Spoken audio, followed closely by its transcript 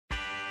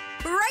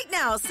Right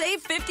now,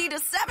 save 50 to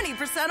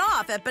 70%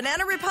 off at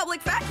Banana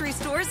Republic factory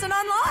stores and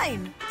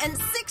online. And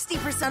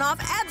 60% off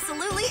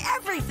absolutely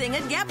everything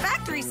at Gap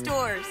factory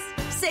stores.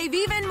 Save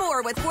even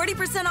more with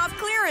 40% off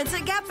clearance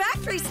at Gap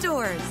factory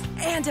stores.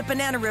 And at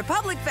Banana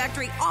Republic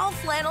factory, all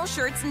flannel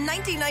shirts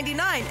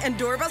 $19.99 and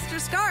doorbuster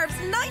scarves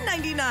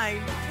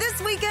 $9.99.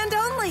 This weekend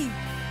only.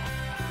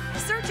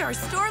 Search our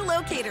store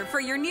locator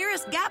for your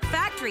nearest Gap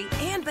factory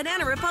and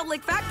Banana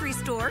Republic factory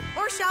store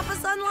or shop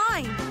us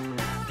online.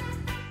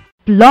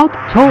 Blog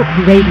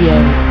Talk Radio.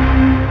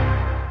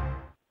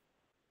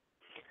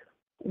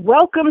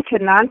 Welcome to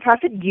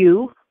Nonprofit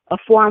U, a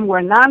forum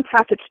where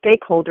nonprofit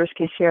stakeholders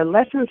can share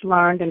lessons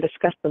learned and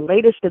discuss the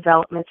latest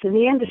developments in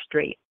the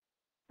industry.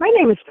 My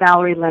name is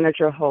Valerie, Leonard,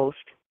 your host.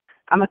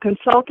 I'm a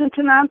consultant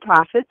to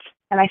nonprofits,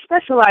 and I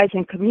specialize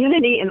in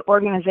community and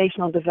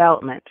organizational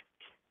development.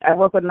 I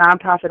work with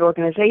nonprofit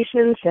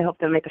organizations to help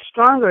them make a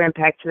stronger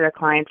impact to their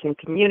clients and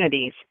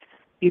communities.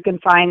 You can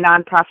find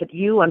Nonprofit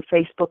U on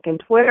Facebook and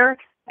Twitter,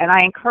 and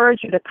I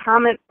encourage you to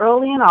comment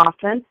early and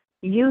often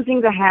using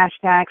the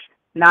hashtags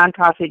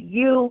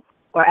NonprofitU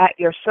or at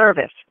your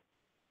service.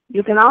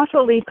 You can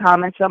also leave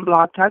comments on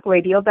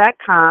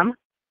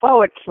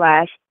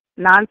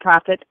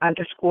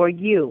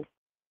blogtalkradio.com/nonprofit_U.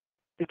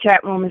 The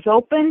chat room is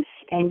open,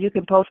 and you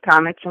can post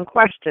comments and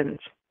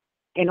questions.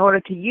 In order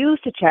to use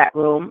the chat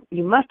room,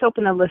 you must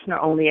open a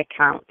listener-only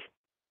account.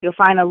 You'll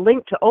find a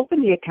link to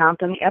open the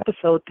account on the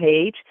episode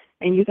page,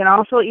 and you can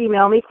also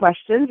email me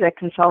questions at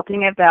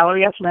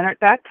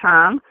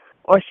consulting@valeriefleonard.com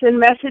or send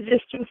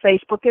messages through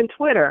Facebook and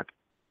Twitter.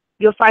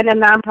 You'll find a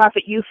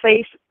Nonprofit U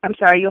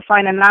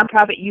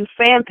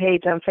fan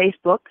page on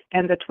Facebook,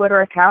 and the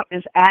Twitter account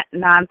is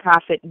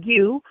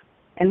 @NonprofitU,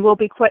 and we'll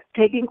be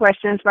taking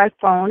questions by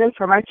phone and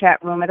from our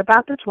chat room at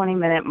about the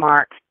 20-minute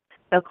mark.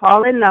 The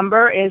call-in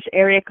number is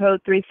area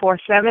code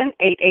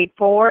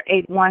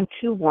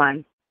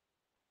 347-884-8121.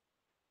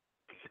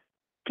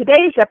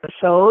 Today's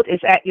episode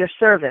is At Your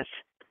Service.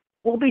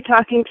 We'll be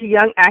talking to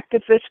young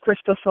activist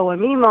Crystal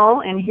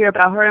Sowemimo and hear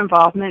about her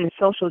involvement in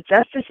social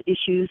justice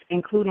issues,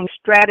 including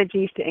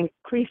strategies to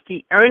increase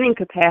the earning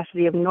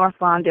capacity of North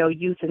Lawndale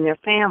youth and their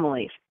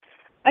families.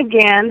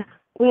 Again,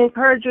 we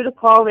encourage you to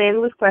call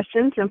in with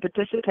questions and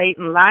participate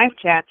in live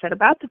chats at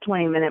about the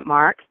 20-minute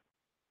mark.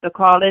 The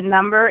call-in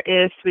number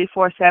is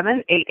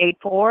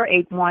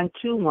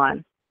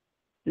 347-884-8121.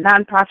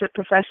 Nonprofit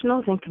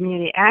professionals and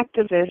community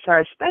activists are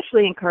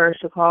especially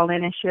encouraged to call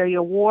in and share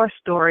your war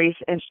stories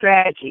and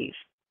strategies.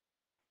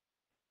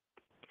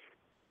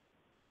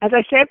 As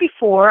I said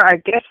before, our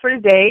guest for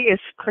today is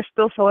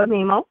Crystal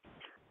Sowemimo.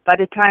 By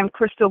the time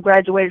Crystal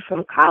graduated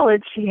from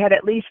college, she had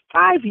at least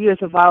 5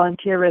 years of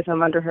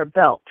volunteerism under her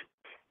belt.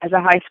 As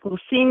a high school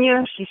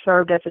senior, she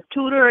served as a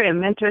tutor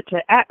and mentor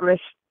to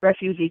at-risk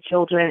refugee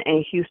children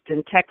in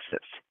Houston,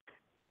 Texas.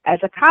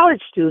 As a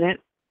college student,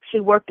 she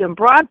worked in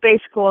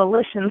broad-based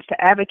coalitions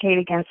to advocate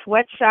against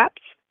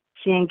sweatshops.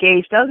 She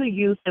engaged other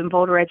youth in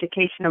voter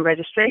education and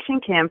registration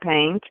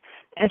campaigns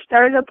and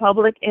started a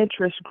public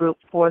interest group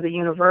for the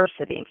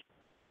university.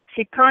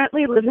 She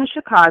currently lives in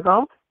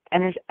Chicago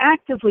and is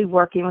actively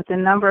working with a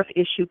number of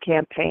issue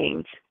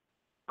campaigns.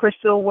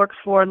 Crystal works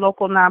for a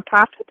local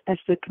nonprofit as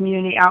the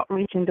Community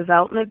Outreach and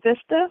Development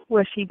VISTA,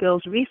 where she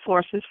builds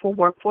resources for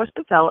workforce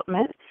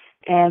development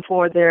and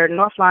for their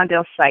North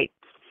Lawndale site.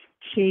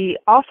 She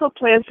also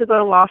plans to go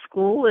to law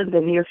school in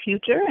the near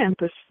future and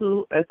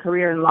pursue a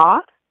career in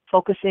law,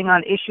 focusing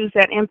on issues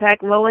that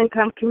impact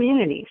low-income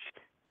communities.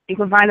 You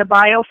can find a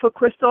bio for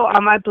Crystal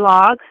on my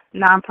blog,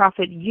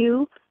 Nonprofit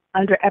U,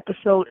 under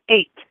Episode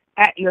 8,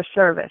 At Your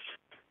Service.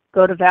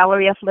 Go to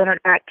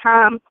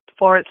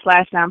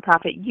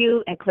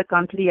valeriefleonard.com/nonprofitU and click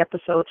onto the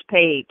episodes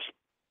page.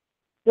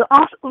 You'll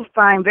also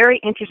find very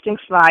interesting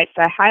slides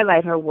that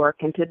highlight her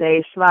work in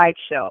today's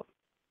slideshow.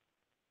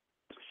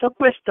 So,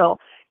 Crystal,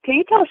 can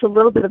you tell us a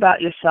little bit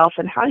about yourself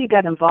and how you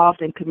got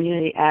involved in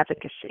community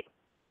advocacy?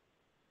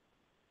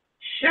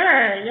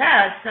 Sure,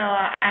 yeah. So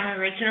I'm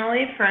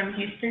originally from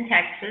Houston,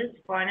 Texas,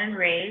 born and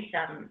raised.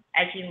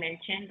 As you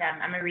mentioned,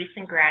 I'm a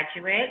recent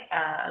graduate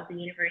of the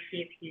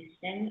University of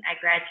Houston. I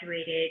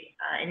graduated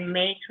in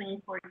May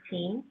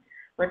 2014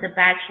 with a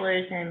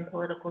bachelor's in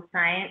political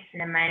science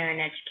and a minor in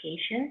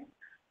education.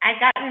 I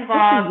got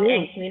involved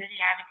in community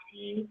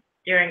advocacy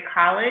during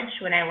college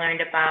when I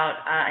learned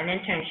about an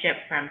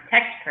internship from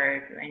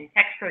TexPIRG, and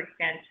TexPIRG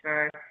stands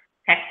for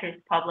Texas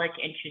Public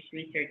Interest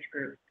Research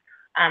Group.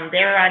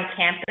 They were on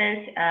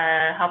campus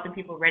helping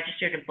people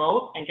register to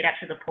vote and get out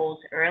to the polls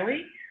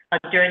early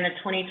during the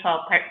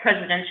 2012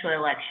 presidential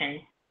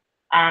election.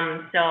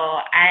 So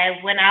I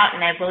went out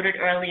and I voted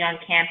early on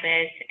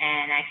campus,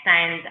 and I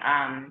signed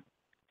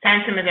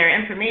some of their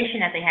information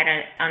that they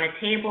had on a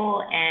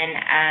table, and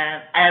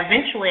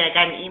eventually I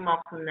got an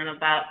email from them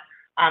about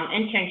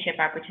internship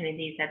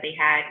opportunities that they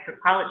had for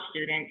college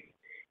students,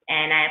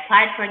 and I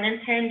applied for an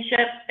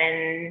internship,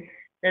 and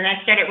then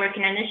I started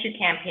working on issue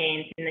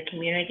campaigns in the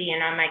community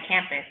and on my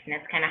campus, and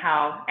that's kind of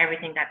how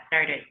everything got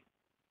started.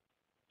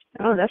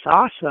 Oh, that's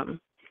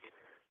awesome.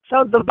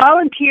 So the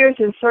Volunteers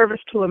in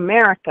Service to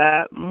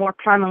America, more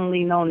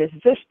commonly known as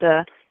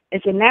VISTA,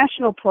 It's a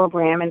national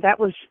program, and that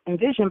was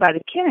envisioned by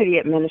the Kennedy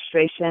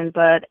administration,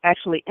 but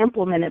actually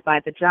implemented by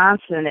the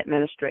Johnson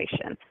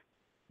administration.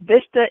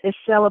 VISTA is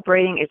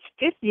celebrating its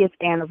 50th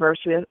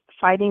anniversary of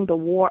fighting the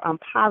war on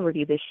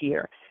poverty this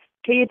year.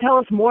 Can you tell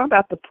us more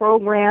about the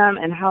program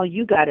and how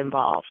you got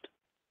involved?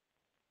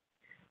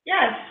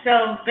 Yeah,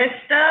 so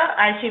VISTA,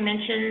 as you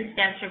mentioned,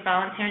 stands for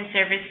Volunteering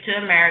Service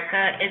to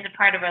America, is a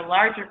part of a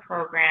larger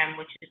program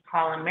which is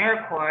called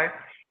AmeriCorps.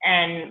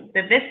 And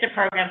the VISTA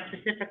program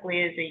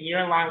specifically is a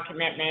year-long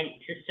commitment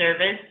to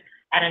service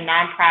at a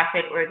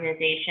nonprofit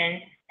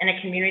organization in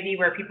a community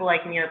where people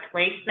like me are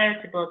placed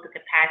there to build the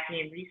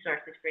capacity and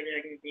resources for the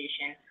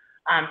organization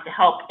to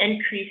help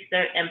increase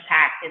their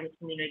impact in the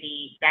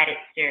community that it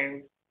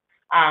serves.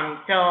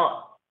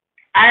 So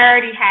I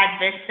already had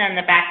VISTA in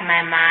the back of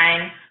my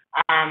mind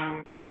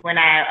when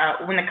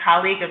a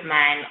colleague of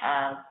mine,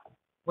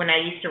 when I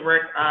used to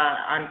work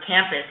on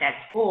campus at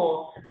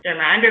school during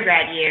my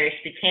undergrad years,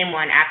 became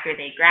one after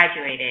they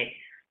graduated.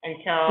 And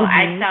so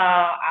I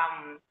saw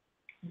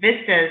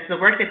VISTAs, the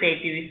work that they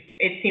do,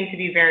 it seemed to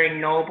be very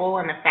noble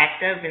and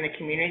effective in the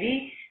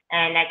community,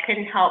 and I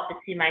couldn't help but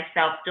see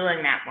myself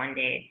doing that one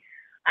day.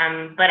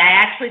 But I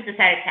actually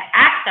decided to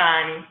act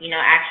on,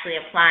 actually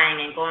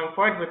applying and going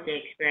forward with the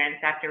experience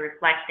after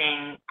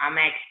reflecting on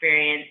my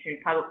experience in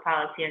public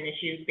policy on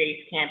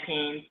issues-based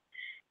campaigns.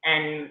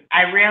 And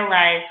I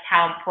realized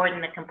how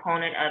important the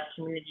component of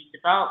community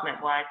development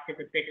was to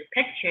the bigger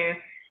picture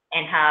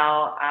and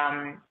how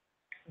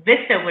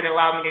VISTA would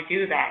allow me to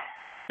do that.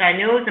 So I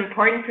knew it was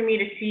important for me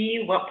to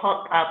see what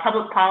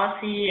public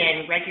policy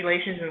and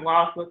regulations and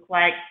laws look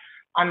like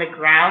on the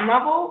ground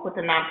level with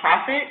a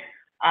nonprofit,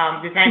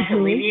 designed to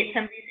alleviate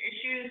some of these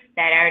issues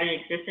that already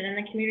existed in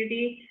the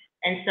community.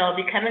 And so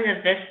becoming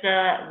a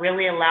VISTA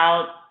really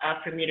allowed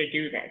for me to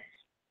do this.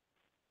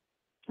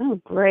 Oh,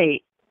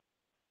 great.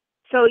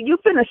 So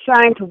you've been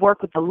assigned to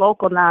work with a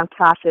local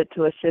nonprofit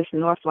to assist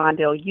North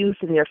Lawndale youth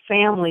and their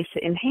families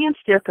to enhance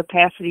their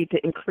capacity to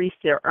increase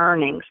their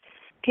earnings.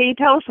 Can you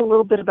tell us a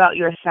little bit about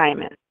your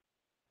assignment?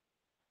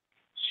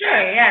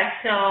 Sure, yeah.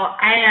 So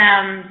I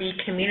am the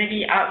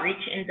Community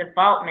Outreach and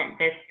Development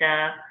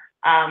VISTA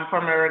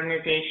for my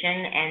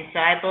organization, and so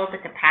I build the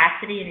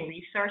capacity and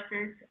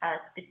resources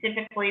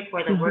specifically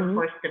for the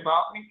workforce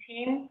development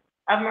team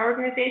of my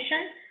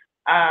organization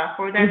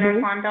for the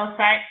North Lawndale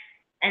site.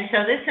 And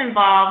so this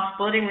involves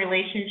building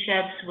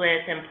relationships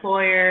with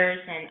employers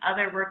and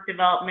other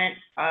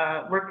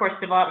workforce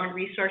development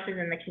resources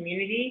in the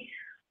community,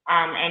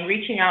 and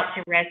reaching out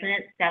to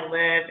residents that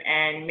live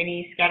in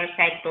many scattered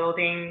site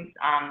buildings,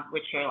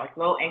 which are like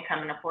low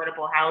income and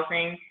affordable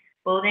housing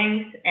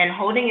buildings, and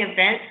holding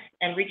events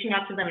and reaching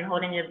out to them and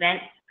holding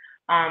events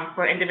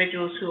for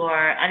individuals who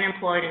are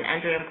unemployed and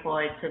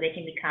underemployed so they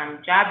can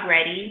become job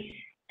ready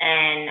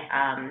and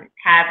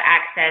have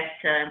access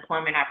to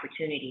employment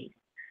opportunities.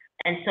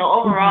 And so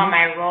overall,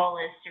 my role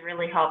is to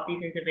really help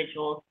these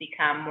individuals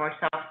become more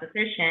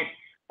self-sufficient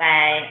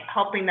by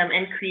helping them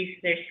increase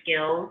their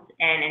skills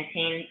and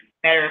attain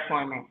better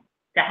employment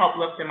to help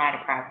lift them out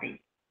of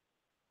poverty.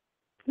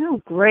 Oh,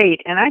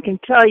 great. And I can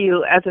tell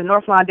you, as a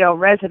North Lawndale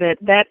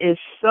resident, that is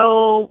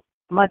so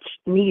much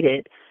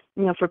needed.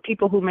 For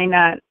people who may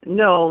not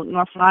know,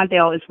 North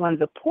Lawndale is one of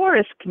the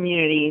poorest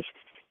communities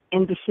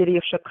in the city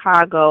of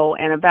Chicago,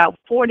 and about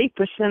 40%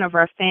 of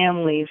our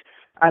families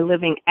are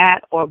living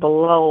at or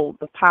below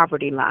the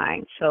poverty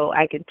line. So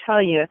I can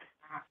tell you,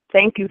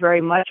 thank you very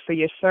much for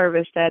your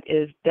service. That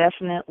is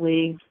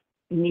definitely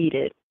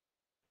needed.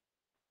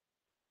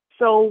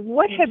 So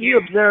what have you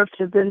observed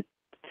have been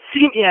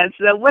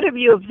what have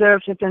you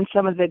observed have been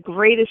some of the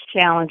greatest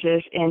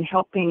challenges in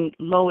helping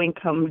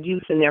low-income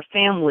youth and their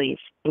families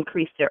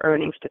increase their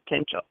earnings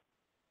potential?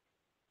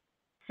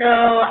 So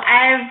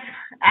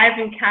I've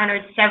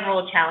encountered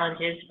several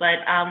challenges, but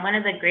one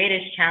of the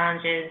greatest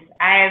challenges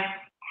I've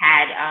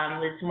had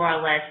was more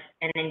or less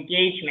an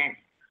engagement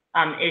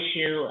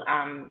issue,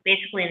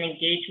 basically an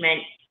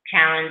engagement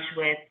challenge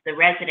with the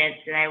residents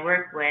that I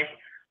work with.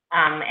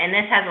 And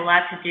this has a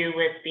lot to do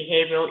with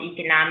behavioral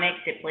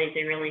economics. It plays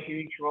a really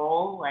huge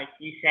role, like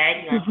you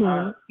said.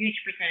 A huge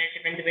percentage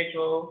of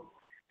individuals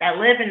that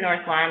live in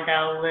North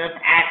Lawndale live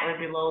at or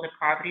below the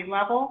poverty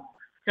level.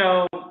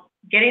 So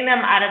getting them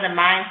out of the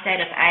mindset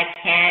of I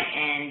can't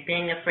and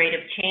being afraid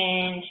of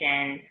change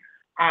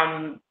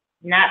and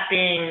not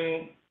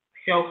being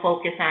so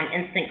focused on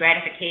instant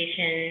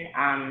gratification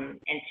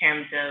in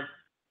terms of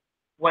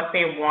what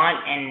they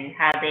want and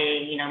how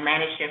they,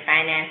 manage their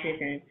finances,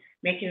 and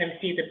making them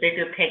see the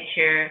bigger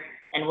picture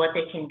and what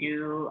they can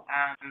do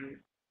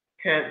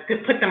to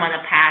put them on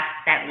a path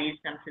that leads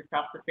them to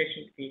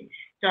self-sufficiency.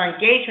 So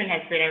engagement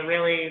has been a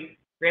really,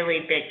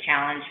 really big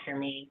challenge for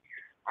me.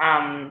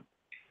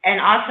 And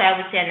also, I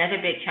would say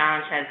another big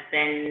challenge has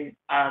been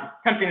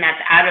something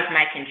that's out of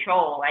my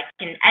control. I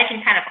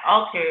can kind of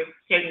alter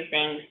certain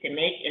things to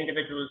make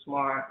individuals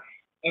more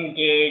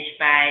engaged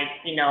by,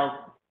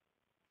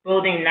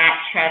 building that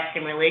trust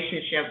and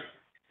relationship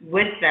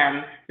with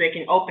them so they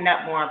can open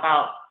up more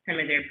about some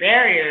of their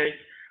barriers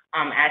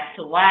as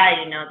to why,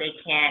 they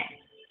can't,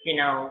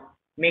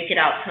 make it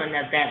out to an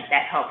event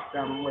that helps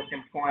them with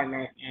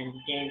employment and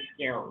gain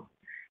skills.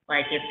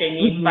 Like if they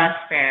need bus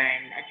fare,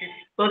 and just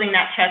building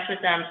that trust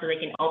with them so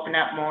they can open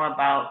up more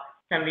about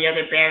some of the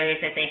other barriers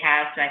that they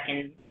have so I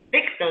can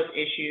fix those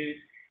issues.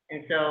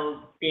 And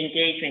so the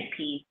engagement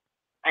piece,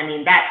 I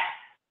mean,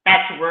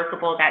 that's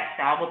workable, that's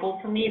solvable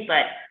for me.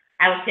 But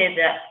I would say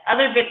the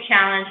other big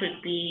challenge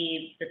would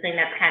be the thing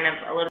that's kind of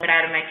a little bit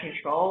out of my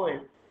control is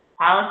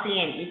policy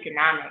and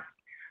economics.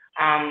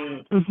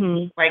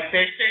 Like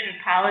there's certain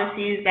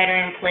policies that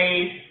are in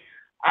place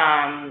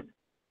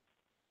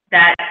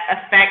that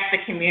affect the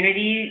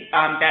community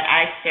that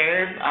I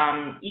serve.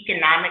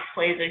 Economics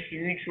plays a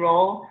huge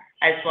role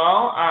as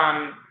well.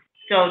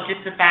 So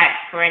just the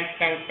fact, for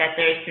instance, that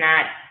there's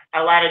not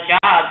a lot of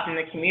jobs in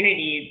the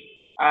community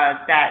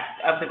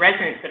that of the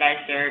residents that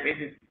I serve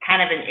is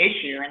kind of an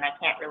issue, and I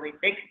can't really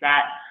fix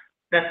that.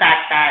 The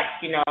fact that,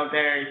 you know,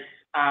 there's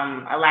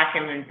a lack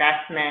of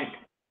investment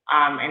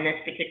in this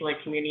particular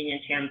community in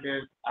terms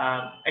of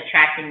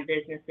attracting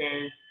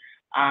businesses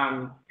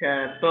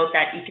to build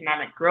that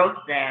economic growth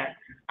there.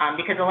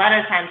 Because a lot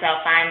of times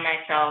I'll find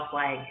myself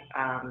like,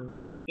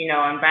 you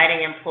know,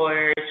 inviting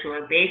employers who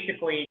are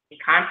basically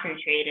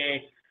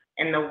concentrated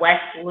in the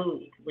West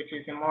Loop, which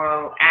is a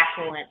more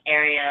affluent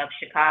area of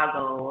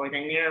Chicago, or the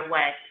near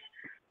West,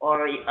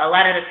 or a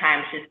lot of the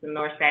times just the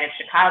north side of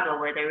Chicago,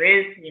 where there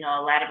is, you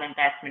know, a lot of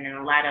investment and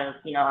a lot of,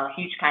 you know, a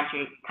huge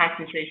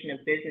concentration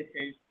of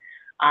businesses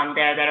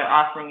there that are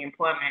offering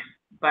employment.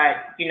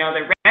 But, you know,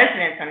 the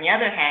residents, on the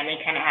other hand,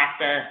 they kind of have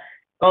to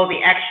go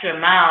the extra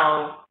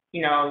mile,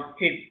 you know,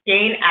 to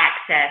gain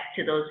access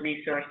to those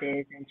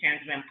resources in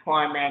terms of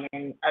employment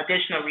and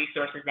additional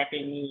resources that they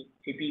need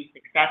to be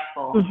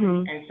successful.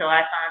 And so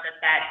I found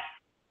that that's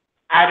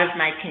out of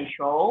my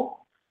control.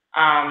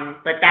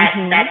 But that's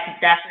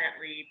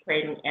definitely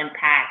played an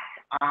impact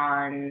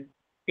on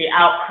the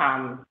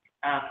outcome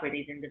for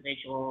these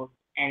individuals.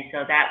 And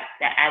so that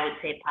I would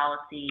say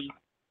policy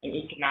and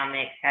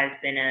economics has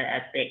been a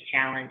big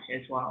challenge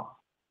as well.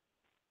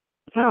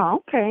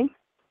 Oh, okay.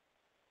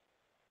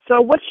 So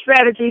what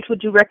strategies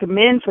would you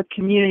recommend for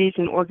communities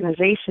and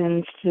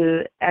organizations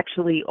to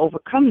actually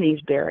overcome these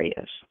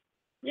barriers?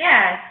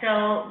 Yeah,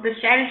 so the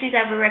strategies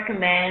I would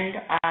recommend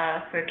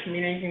for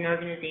communities and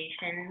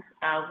organizations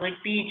would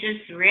be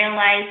just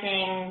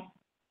realizing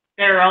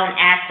their own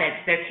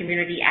assets, their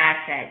community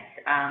assets,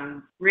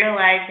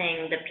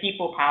 realizing the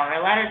people power.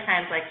 A lot of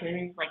times, like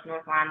communities like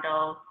North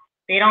Lawndale,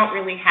 they don't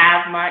really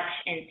have much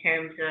in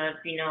terms of,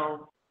 you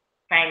know,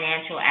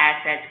 financial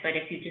assets, but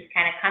if you just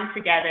kind of come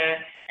together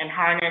and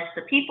harness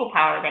the people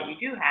power that you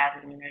do have,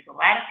 I mean, there's a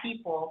lot of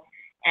people,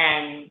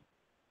 and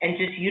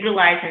just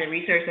utilizing the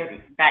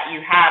resources that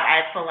you have,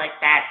 I feel like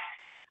that's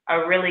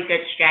a really good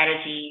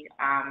strategy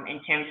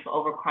in terms of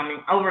overcoming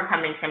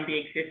some of the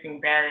existing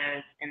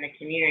barriers in the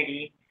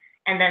community.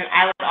 And then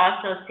I would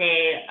also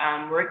say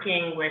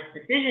working with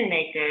decision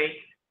makers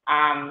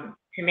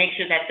to make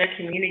sure that their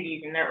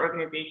communities and their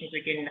organizations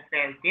are getting a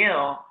fair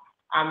deal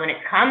when it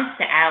comes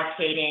to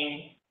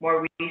allocating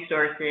more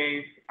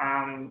resources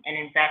and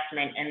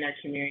investment in their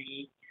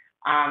community,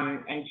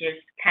 and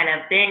just kind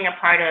of being a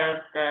part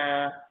of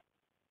the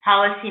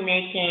policy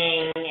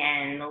making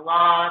and the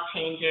law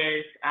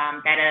changes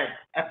that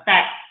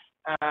affect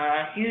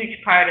a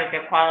huge part of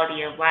their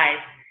quality of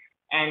life,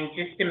 and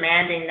just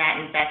demanding that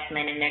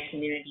investment in their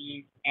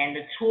communities and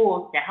the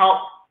tools to help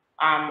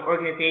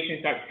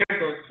organizations that serve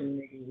those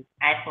communities,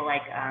 I feel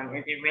like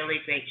is a really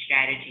great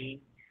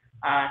strategy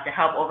to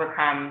help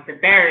overcome the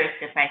barriers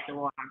to fight the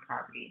war on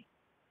poverty.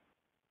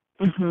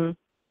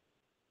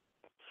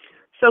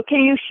 So can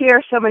you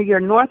share some of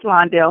your North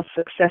Lawndale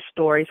success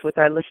stories with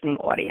our listening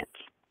audience?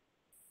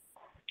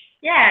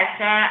 Yes,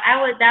 I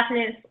would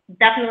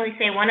definitely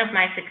say one of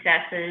my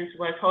successes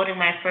was holding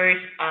my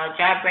first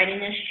job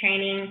readiness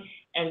training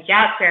and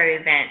job fair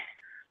event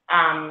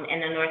in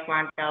the North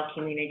Lawndale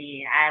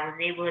community. I was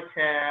able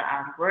to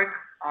work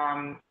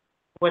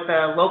with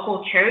a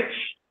local church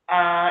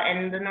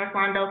in the North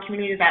Lawndale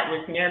community that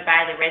was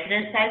nearby the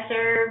residents I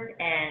serve,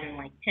 and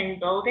like 10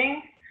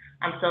 buildings.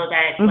 So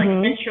that it's like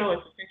central,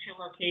 it's a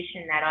central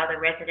location that all the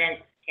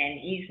residents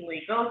can easily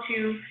go to.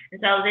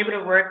 And so I was able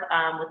to work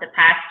with a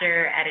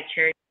pastor at a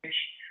church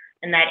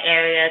in that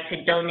area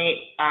to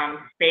donate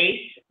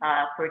space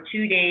for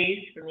 2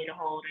 days for me to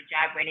hold a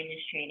job readiness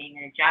training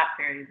and a job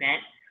fair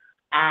event.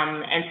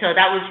 And so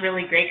that was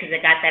really great because I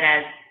got that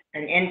as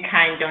an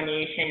in-kind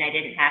donation. I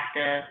didn't have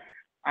to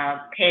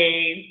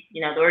pay,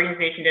 you know, the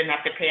organization didn't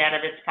have to pay out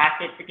of its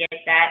pocket to get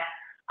that.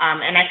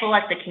 And I feel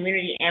like the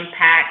community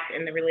impact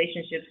and the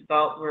relationships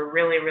built were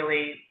really,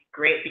 really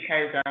great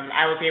because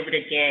I was able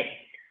to get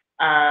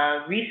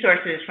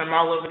resources from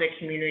all over the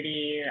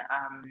community.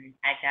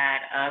 I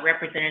got a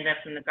representative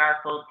from the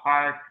Garfield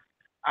Park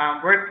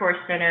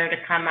Workforce Center to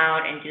come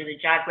out and do the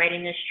job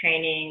readiness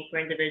training for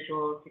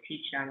individuals to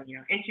teach them, you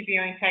know,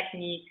 interviewing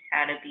techniques,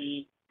 how to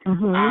be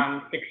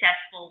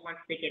successful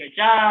once they get a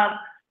job.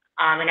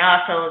 And I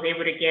also was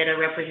able to get a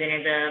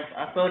representative,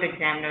 a field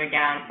examiner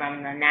down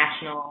from the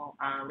National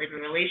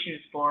Labor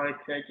Relations Board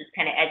to just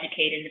kind of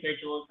educate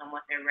individuals on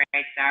what their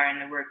rights are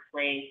in the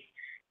workplace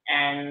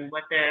and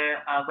what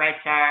their rights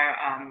are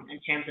in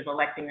terms of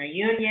electing a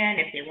union,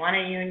 if they want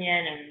a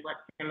union, and what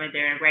some of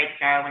their rights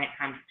are when it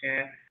comes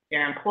to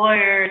their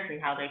employers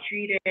and how they're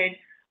treated.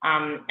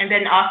 And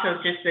then also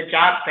just the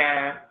job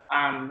fair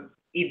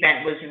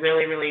event was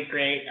really, really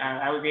great.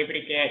 I was able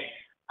to get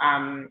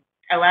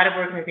a lot of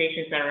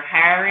organizations that were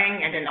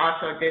hiring, and then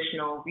also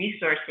additional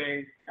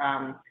resources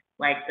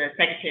like the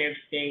Secretary of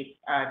State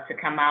to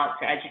come out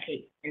to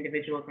educate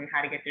individuals on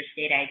how to get their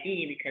state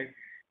ID, because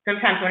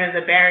sometimes one of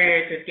the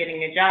barriers of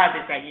getting a job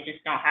is that you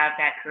just don't have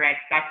that correct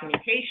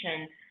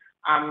documentation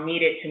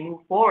needed to move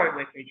forward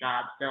with your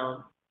job.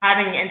 So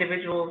having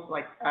individuals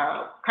like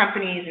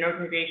companies and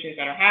organizations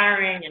that are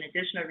hiring and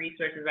additional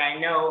resources I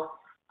know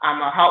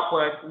will help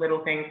with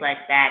little things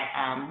like that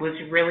was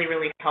really,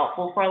 really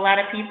helpful for a lot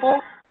of people.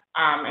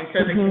 And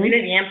so the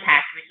community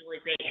impact was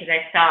really great because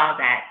I saw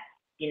that,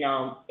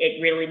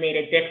 it really made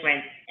a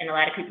difference in a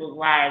lot of people's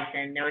lives,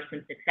 and there were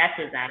some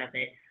successes out of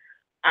it.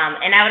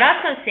 And I would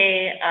also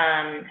say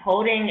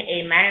holding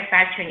a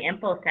manufacturing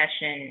info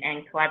session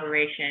in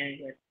collaboration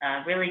with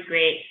a really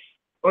great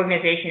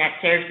organization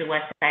that serves the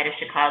west side of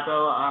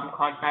Chicago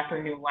called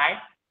VISTA New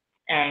Life.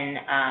 And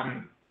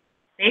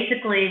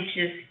basically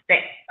just,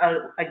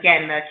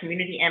 again, the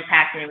community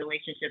impact and the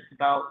relationships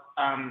built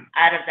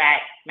out of that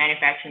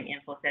manufacturing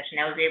info session.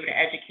 I was able to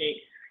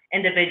educate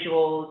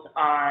individuals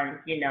on,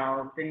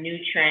 the new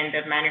trend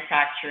of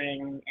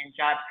manufacturing and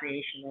job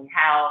creation and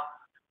how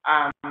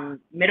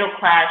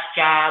middle-class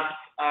jobs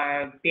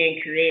are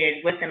being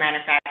created with the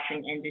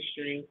manufacturing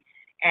industry,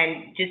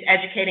 and just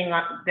educating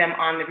them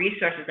on the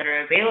resources that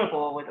are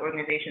available with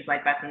organizations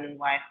like VISTA New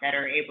Life that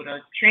are able to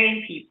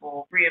train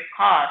people free of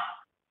cost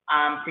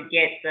to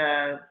get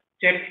the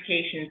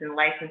certifications and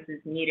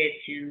licenses needed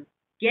to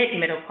get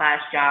middle-class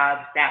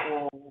jobs that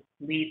will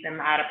lead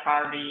them out of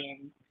poverty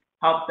and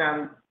help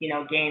them,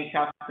 gain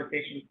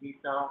self-sufficiency.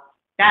 So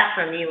that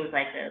for me was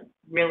like a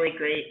really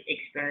great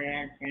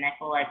experience, and I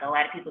feel like a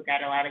lot of people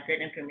got a lot of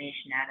good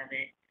information out of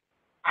it.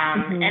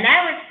 And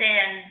I would say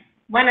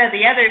one of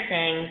the other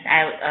things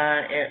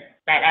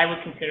that I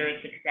would consider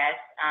a success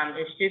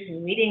is just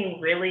meeting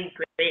really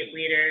great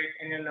leaders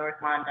in the North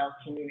Lawndale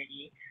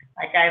community.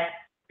 Like I've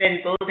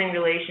been building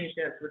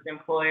relationships with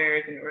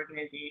employers and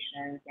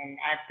organizations, and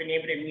I've been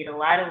able to meet a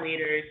lot of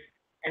leaders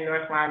in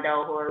North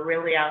Lawndale who are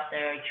really out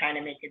there trying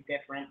to make a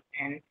difference.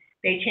 And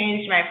they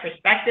changed my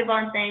perspective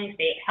on things.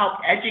 They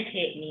helped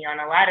educate me on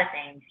a lot of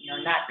things,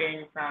 not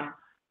being from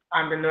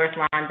the North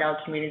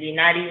Lawndale community,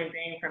 not even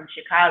being from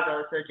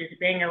Chicago. So just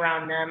being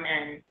around them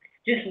and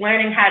just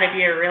learning how to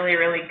be a really,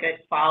 really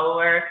good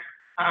follower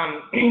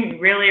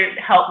really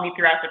helped me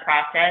throughout the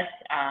process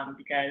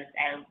because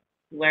I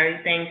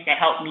learned things that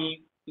helped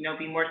me,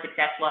 be more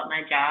successful at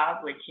my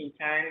job, which in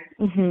turn,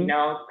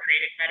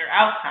 created better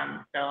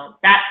outcomes. So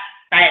that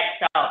by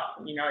itself,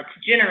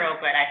 it's general,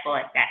 but I feel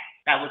like that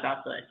was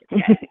also a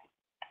success.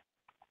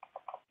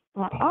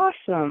 Well,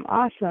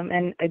 awesome.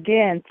 And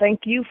again,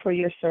 thank you for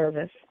your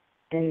service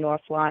in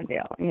North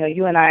Lawndale.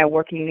 You and I are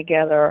working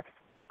together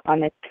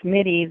on a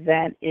committee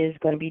that is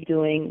going to be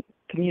doing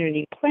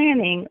community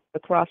planning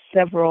across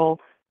several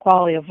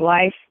quality of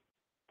life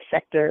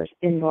sectors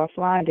in North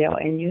Lawndale,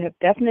 and you have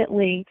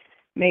definitely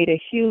made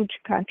a huge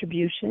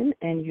contribution,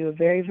 and you're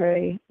very,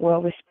 very well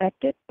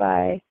respected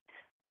by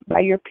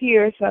your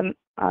peers on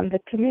the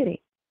committee.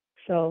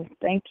 So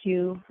thank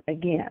you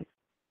again.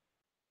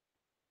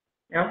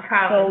 No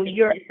problem. Thank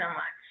you so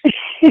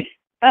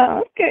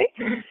much.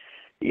 Okay.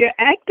 Your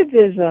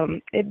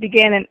activism, it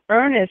began in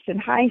earnest in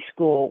high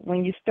school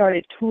when you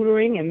started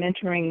tutoring and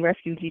mentoring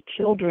refugee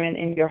children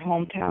in your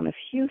hometown of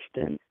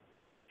Houston.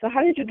 So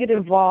how did you get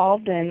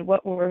involved, and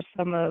what were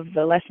some of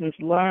the lessons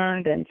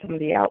learned and some of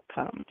the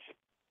outcomes?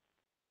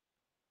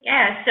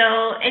 Yeah,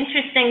 so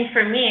interesting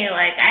for me,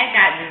 like I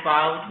got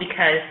involved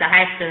because the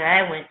high school that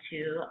I went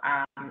to,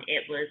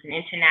 it was an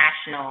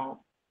international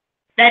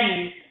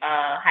studies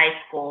high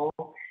school,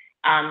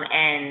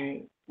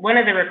 and one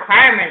of the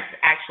requirements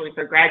actually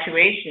for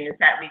graduation is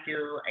that we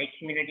do a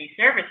community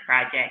service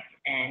project,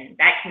 and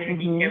that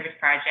community service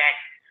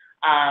project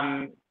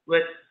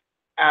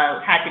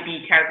had to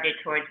be targeted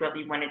towards what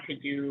we wanted to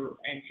do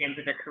in terms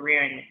of a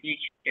career in the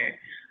future.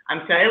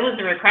 So it was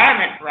a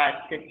requirement for us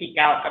to seek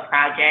out a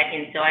project,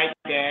 and so I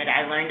did.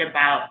 I learned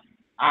about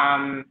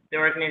the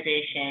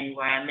organization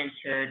where I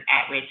mentored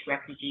at-risk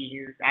refugee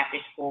youth after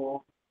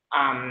school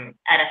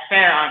at a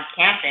fair on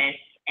campus.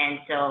 And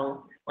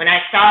so when I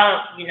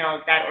saw,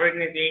 that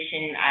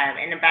organization,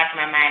 in the back of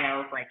my mind, I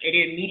was like, it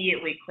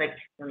immediately clicked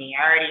for me.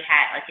 I already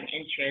had like an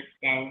interest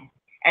in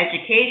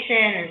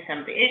education and some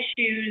of the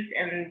issues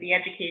in the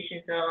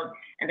education field.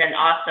 And then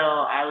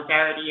also I was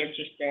already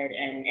interested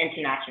in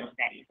international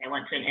studies. I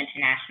went to an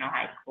international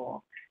high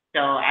school.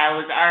 So I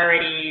was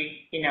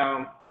already,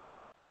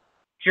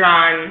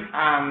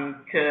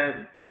 drawn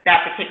to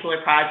that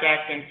particular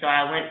project. And so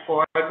I went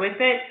forward with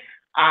it.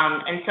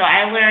 And so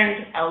I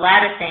learned a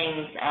lot of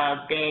things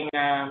being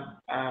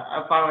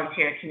a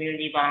volunteer,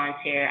 community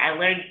volunteer. I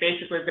learned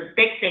basically the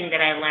big thing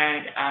that I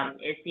learned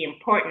is the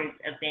importance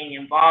of being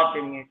involved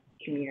in your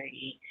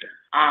community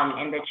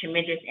and the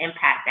tremendous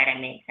impact that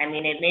it makes. I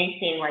mean, it may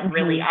seem like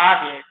really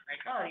obvious,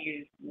 like, oh,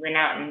 you went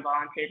out and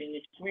volunteered in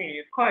your community.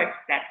 Of course,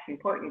 that's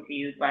important to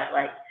you, but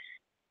like,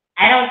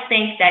 I don't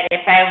think that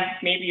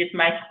if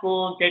my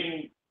school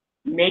didn't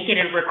make it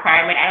a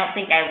requirement, I don't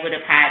think I would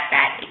have had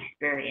that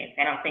experience.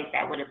 I don't think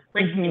that would have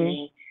clicked to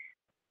me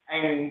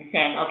and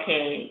saying,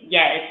 okay,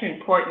 yeah, it's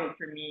important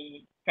for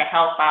me to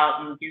help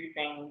out and do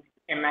things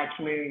in my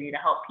community to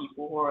help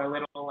people who are a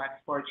little less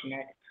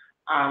fortunate.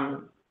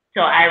 So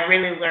I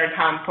really learned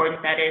how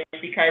important that is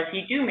because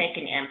you do make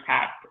an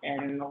impact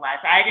in the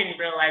lives. I didn't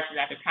realize it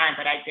at the time,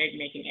 but I did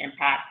make an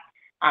impact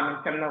in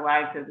some of the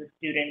lives of the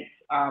students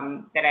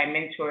that I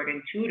mentored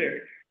and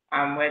tutored.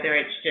 Whether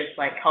it's just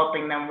like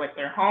helping them with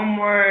their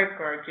homework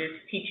or just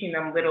teaching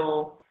them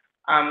little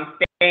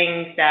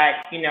things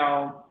that,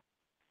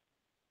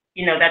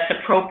 that's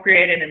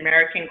appropriate in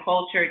American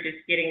culture,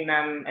 just getting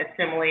them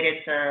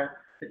assimilated to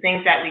the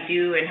things that we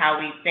do and how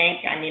we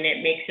think. I mean,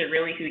 it makes a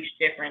really huge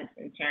difference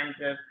in terms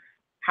of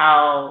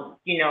how,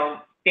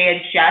 they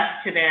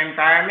adjust to their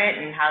environment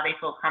and how they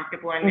feel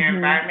comfortable in their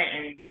environment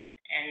and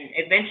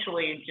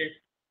eventually just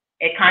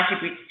it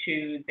contributes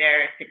to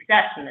their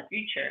success in the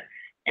future.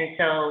 And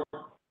so,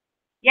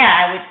 yeah,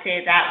 I would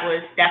say that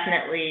was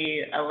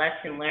definitely a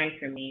lesson learned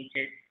for me,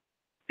 just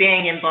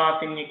being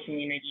involved in your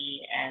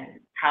community and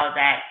how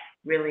that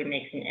really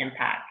makes an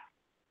impact.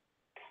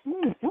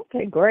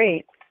 Okay,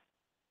 great.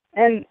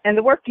 And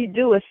the work you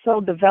do is so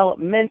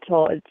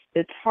developmental.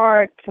 It's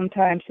hard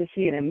sometimes to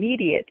see an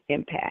immediate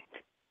impact.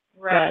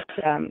 Right.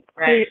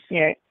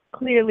 But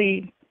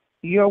clearly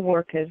your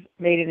work has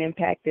made an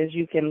impact as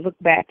you can look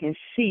back and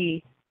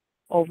see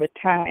over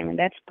time, and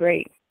that's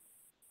great.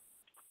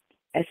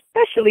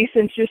 Especially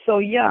since you're so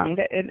young.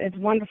 It's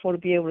wonderful to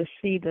be able to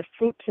see the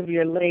fruits of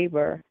your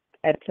labor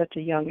at such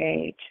a young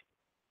age.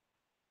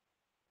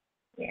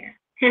 Yeah.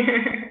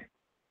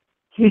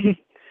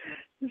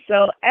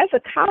 So as a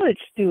college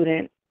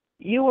student,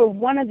 you were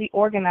one of the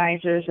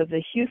organizers of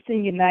the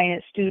Houston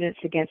United Students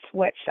Against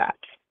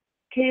Sweatshops.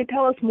 Can you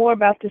tell us more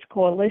about this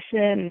coalition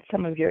and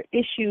some of your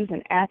issues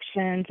and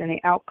actions and the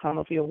outcome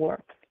of your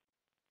work?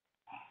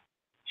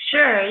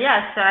 Sure,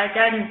 yeah. So I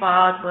got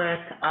involved with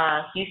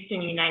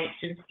Houston United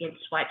Students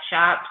Against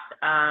Sweatshops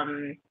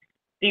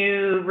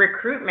through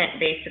recruitment,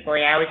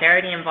 basically. I was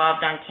already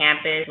involved on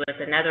campus with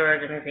another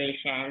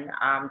organization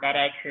that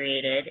I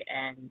created,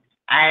 and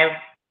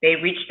they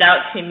reached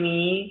out to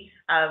me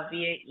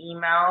via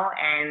email,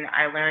 and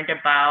I learned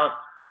about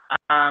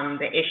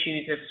the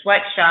issues of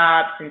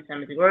sweatshops and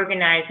some of the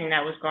organizing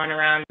that was going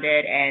around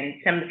it, and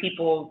some of the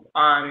people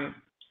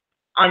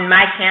on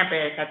my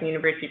campus at the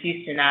University of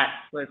Houston that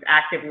was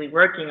actively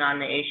working on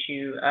the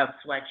issue of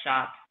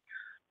sweatshops.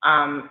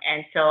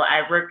 And so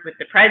I worked with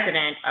the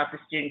president of the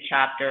student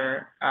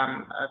chapter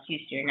of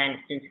Houston United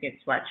Students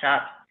Against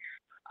Sweatshops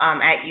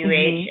at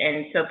UH.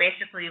 And so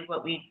basically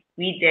what we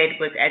did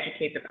was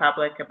educate the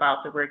public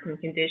about the working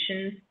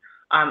conditions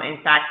in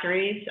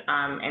factories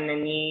and the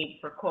need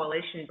for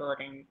coalition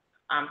building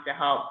to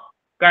help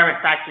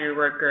garment factory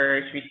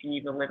workers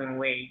receive a living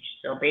wage.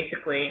 So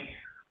basically,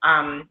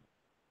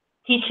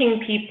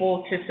 teaching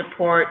people to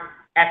support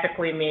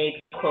ethically made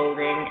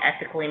clothing,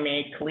 ethically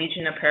made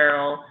collegiate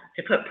apparel,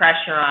 to put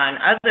pressure on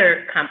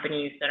other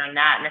companies that are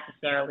not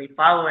necessarily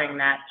following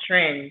that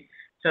trend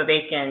so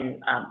they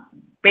can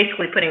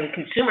basically putting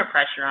consumer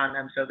pressure on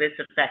them. So this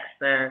affects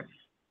their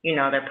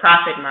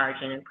profit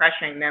margin and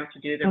pressuring them to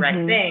do the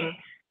right thing.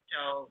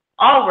 So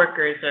all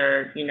workers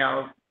are,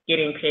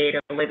 getting paid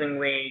a living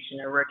wage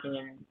and are working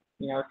in,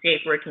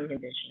 safe working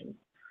conditions.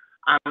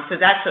 So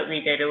that's what we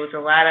did. It was a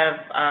lot of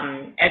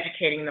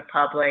educating the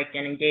public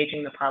and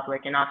engaging the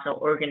public and also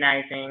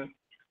organizing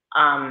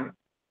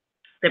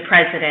the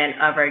president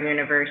of our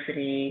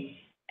university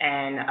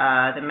and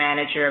the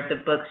manager of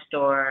the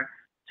bookstore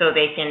so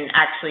they can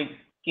actually,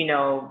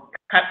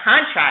 cut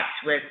contracts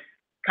with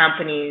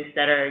companies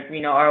that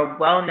are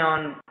well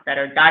known, that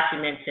are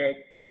documented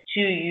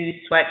to use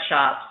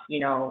sweatshops,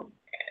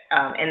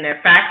 in their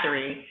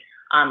factory.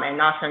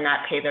 And also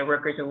not pay their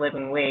workers a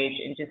living wage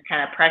and just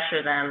kind of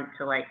pressure them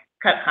to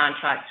cut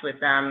contracts with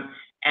them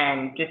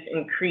and just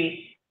increase,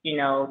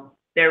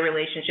 their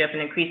relationship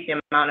and increase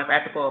the amount of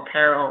ethical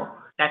apparel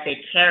that they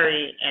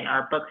carry in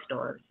our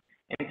bookstores.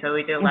 And so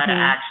we did a lot of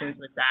actions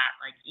with that,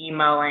 like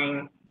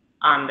emailing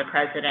the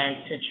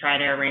president to try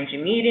to arrange a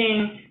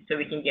meeting so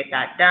we can get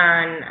that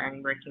done,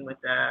 and working with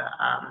the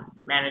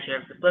manager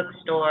of the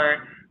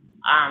bookstore.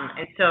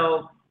 And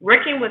so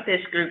working with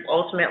this group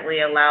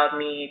ultimately allowed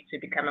me to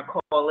become a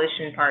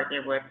coalition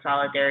partner with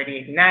Solidarity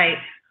Ignite,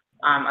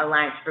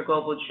 Alliance for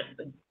Global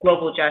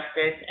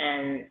Justice,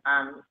 and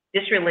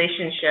this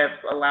relationship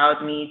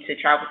allowed me to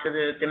travel to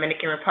the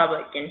Dominican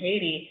Republic and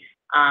Haiti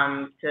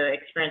to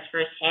experience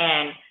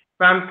firsthand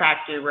from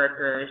factory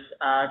workers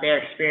their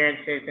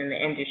experiences in the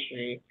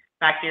industry,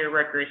 factory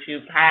workers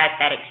who've had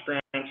that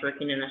experience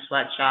working in a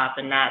sweatshop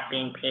and not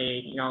being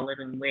paid,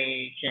 living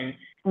wage and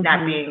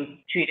not being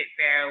treated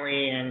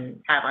fairly and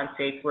have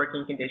unsafe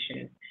working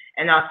conditions.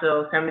 And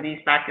also some of these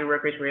factory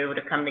workers were able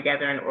to come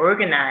together and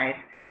organize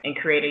and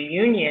create a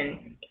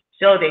union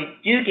so they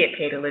do get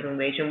paid a living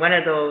wage. And one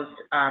of those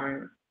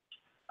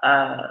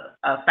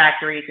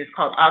factories is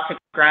called Alta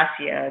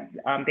Gracia.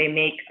 They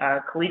make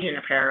collegiate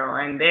apparel,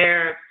 and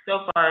they're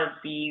so far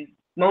the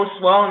most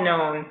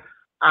well-known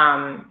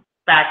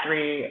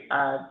factory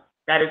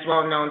that is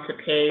well known to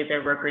pay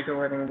their workers a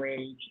living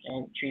wage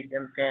and treat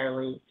them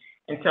fairly.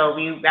 And so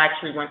we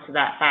actually went to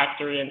that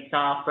factory and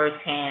saw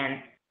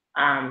firsthand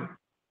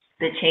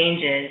the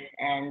changes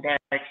and their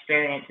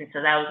experience. And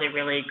so that was a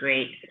really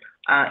great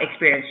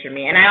experience for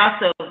me. And I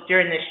also,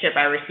 during this trip,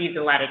 I received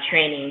a lot of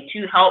training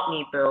to help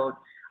me build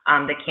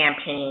the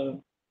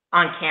campaign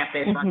on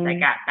campus once I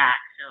got back.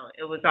 So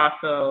it was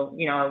also,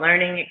 a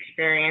learning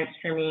experience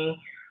for me.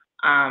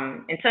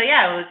 And so,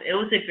 yeah, it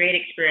was a great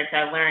experience.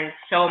 I learned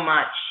so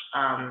much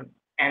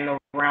in the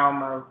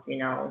realm of,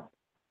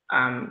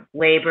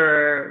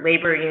 labor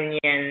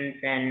unions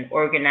and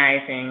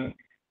organizing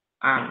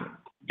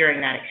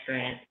during that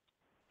experience.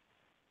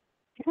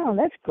 Oh,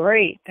 that's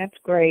great. That's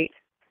great.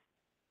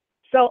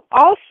 So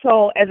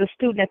also, as a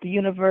student at the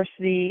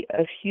University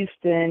of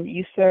Houston,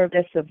 you served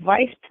as the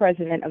vice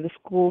president of the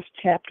school's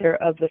chapter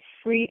of the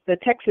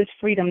Texas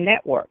Freedom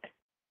Network.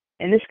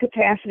 In this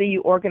capacity,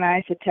 you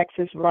organized the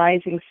Texas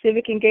Rising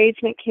Civic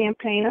Engagement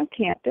campaign on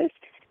campus,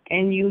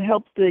 and you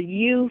helped the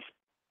youth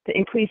to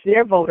increase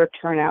their voter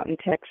turnout in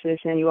Texas,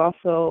 and you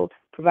also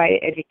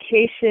provided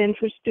education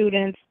for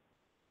students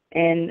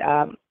and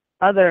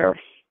other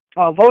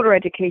voter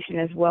education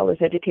as well as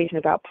education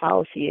about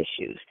policy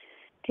issues.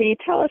 Can you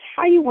tell us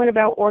how you went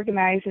about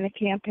organizing the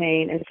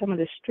campaign and some of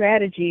the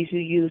strategies you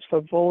used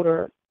for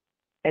voter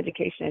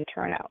education and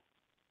turnout?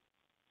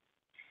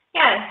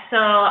 Yeah, so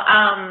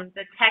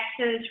the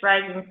Texas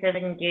Rising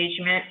Civic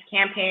Engagement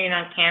campaign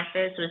on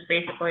campus was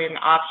basically an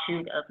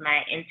offshoot of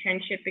my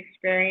internship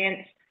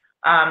experience.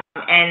 Like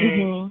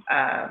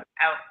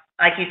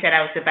you said,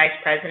 I was the vice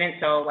president,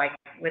 so like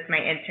with my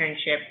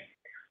internship,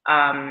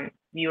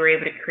 we were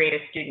able to create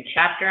a student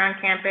chapter on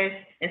campus.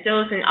 And so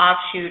it was an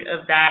offshoot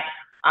of that.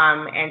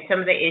 And some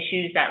of the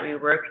issues that we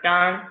worked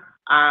on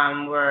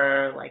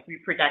were like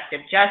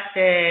reproductive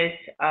justice,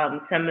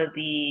 some of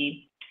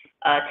the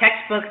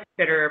textbooks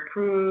that are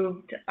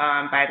approved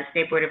by the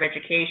State Board of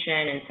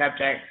Education in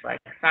subjects like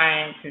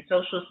science and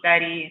social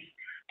studies.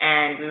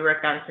 And we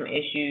worked on some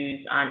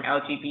issues on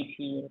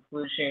LGBT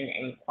inclusion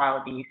and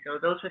equality. So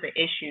those were the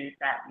issues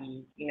that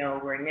we,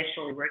 were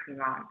initially working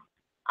on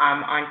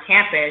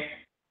campus.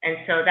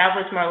 And so that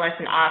was more or less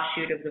an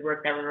offshoot of the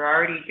work that we were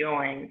already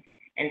doing.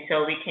 And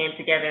so we came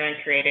together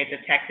and created the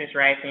Texas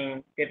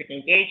Rising Civic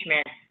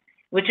Engagement,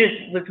 which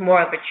was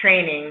more of a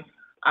training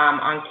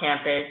on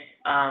campus.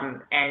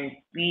 And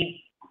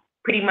we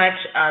pretty much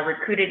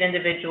recruited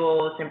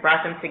individuals and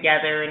brought them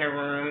together in a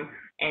room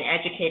and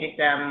educated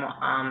them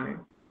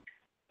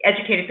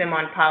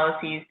on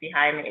policies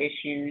behind the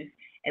issues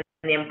and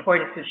the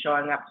importance of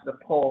showing up to the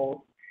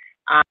polls.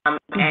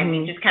 And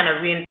we just kind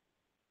of reinforced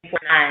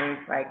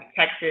like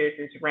Texas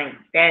is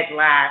ranked dead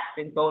last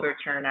in voter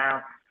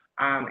turnout.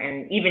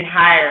 And even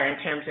higher in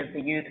terms of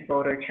the youth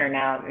voter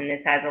turnout. And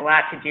this has a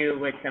lot to do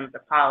with some of the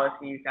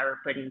policies that were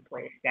put in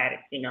place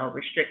that,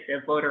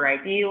 restrictive voter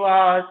ID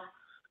laws,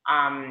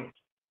 and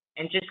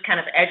just kind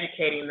of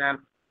educating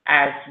them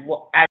as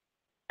to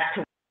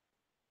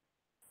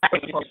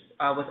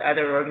with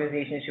other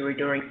organizations who were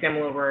doing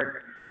similar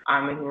work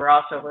and who were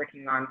also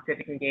working on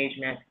civic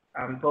engagement,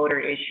 voter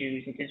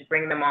issues, and just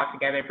bring them all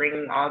together,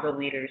 bringing all the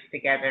leaders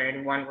together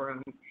in one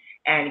room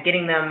and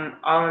getting them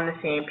all on the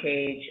same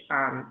page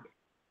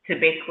to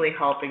basically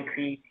help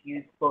increase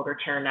youth voter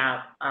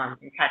turnout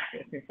in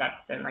Texas, since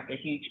that's been like a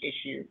huge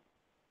issue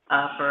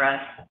for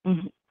us.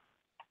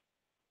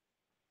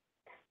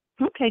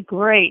 Okay,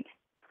 great.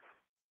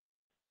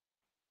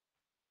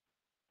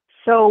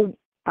 So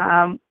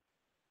can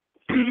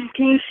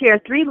you share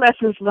 3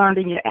 lessons learned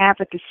in your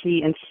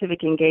advocacy and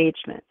civic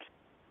engagement?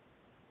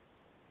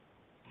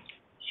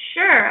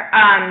 Sure.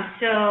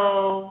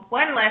 So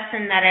one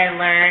lesson that I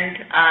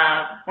learned,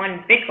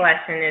 one big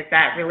lesson is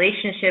that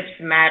relationships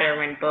matter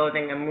when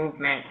building a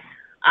movement.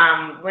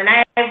 When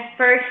I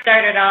first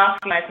started off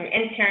as an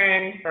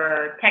intern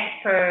for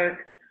Textbook,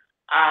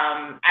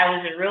 I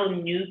was a real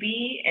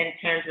newbie in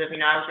terms of,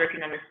 I was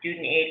working on the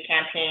student aid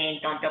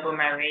campaign, Don't Double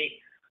My Rate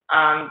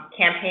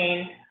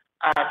campaign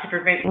to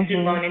prevent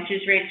student loan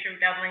interest rates from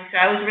doubling. So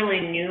I was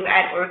really new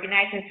at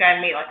organizing, so I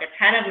made like a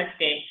ton of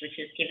mistakes, which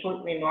is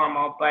completely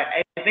normal. But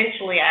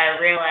eventually I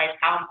realized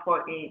how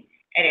important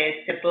it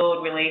is to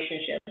build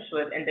relationships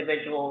with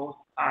individuals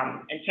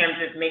in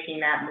terms of making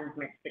that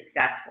movement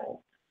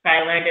successful. So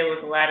I learned it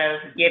was a lot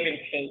of give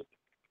and take.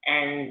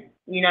 And,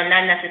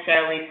 not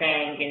necessarily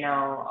saying,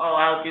 oh,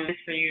 I'll do this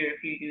for you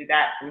if you do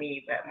that for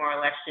me, but more or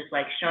less just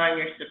like showing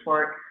your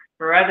support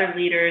for other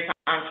leaders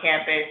on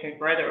campus and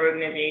for other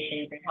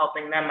organizations and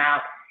helping them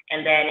out.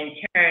 And then in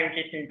turn,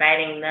 just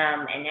inviting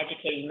them and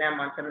educating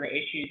them on some of the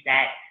issues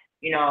that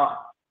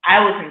I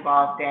was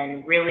involved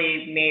in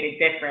really made a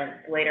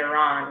difference later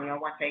on,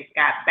 once I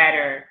got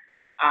better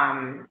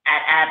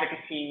at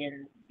advocacy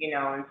and,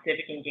 and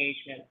civic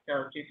engagement.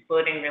 So just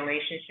building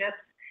relationships.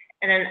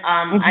 And then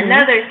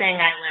another thing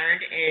I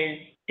learned is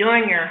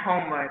doing your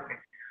homework.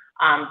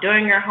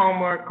 Doing your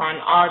homework on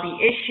all the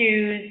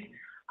issues.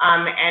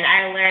 And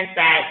I learned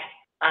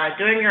that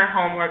doing your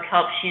homework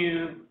helps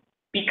you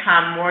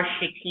become more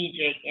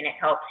strategic and it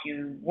helps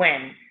you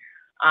win.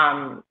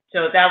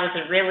 So that was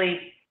a really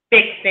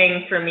big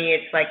thing for me.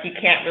 It's like you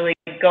can't really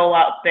go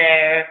out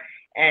there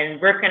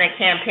and work on a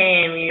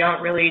campaign when you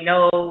don't really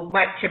know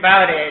much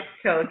about it.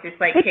 So just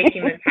like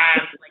taking the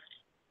time to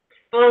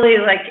fully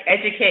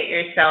educate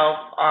yourself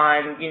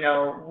on,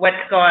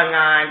 what's going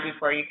on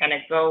before you kind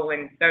of go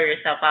and throw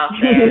yourself out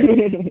there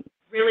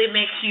really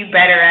makes you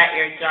better at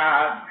your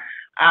job.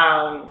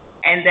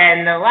 And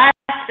then the last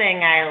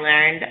thing I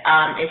learned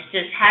is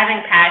just having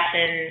a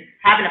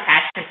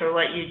passion for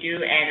what you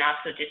do, and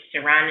also just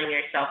surrounding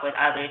yourself with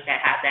others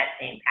that have that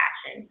same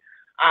passion.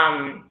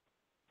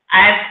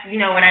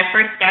 When I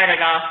first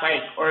started off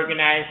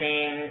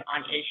organizing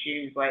on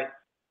issues,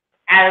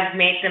 I've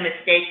made the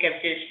mistake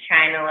of just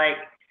trying to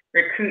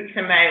recruit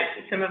some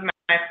of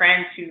my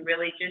friends who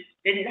really just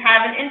didn't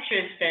have an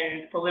interest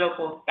in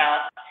political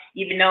stuff,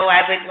 even though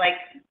I would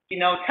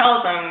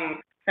tell them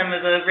some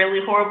of the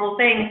really horrible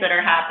things that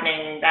are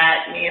happening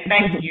that may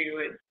affect you.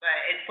 But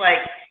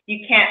it's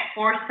you can't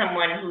force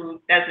someone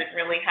who doesn't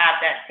really have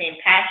that same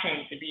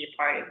passion to be a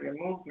part of your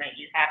movement.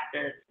 You have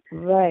to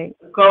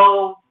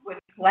go with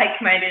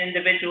like-minded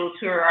individuals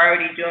who are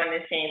already doing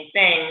the same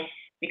thing,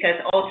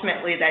 because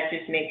ultimately that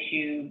just makes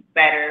you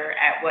better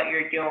at what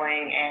you're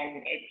doing,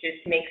 and it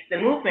just makes the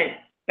movement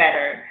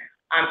better.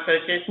 So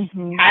just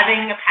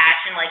having a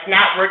passion,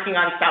 not working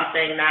on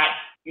something that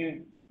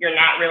you're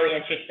not really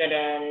interested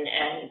in,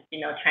 and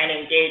trying to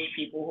engage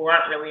people who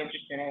aren't really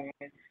interested in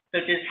it. So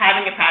just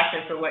having a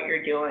passion for what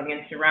you're doing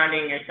and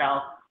surrounding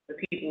yourself with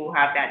people who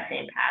have that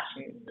same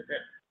passion was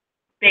a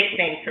big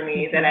thing for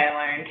me that I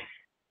learned.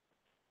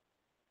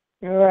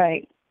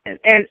 Right.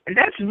 And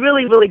that's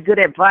really, really good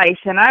advice.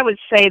 And I would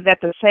say that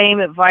the same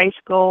advice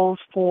goes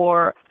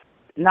for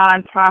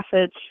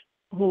nonprofits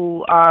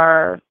who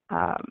are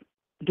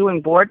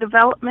doing board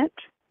development.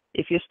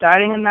 If you're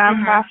starting a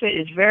nonprofit,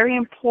 it's very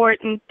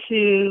important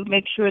to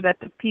make sure that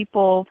the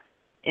people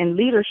in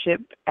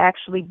leadership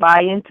actually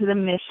buy into the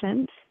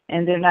mission,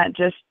 and they're not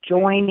just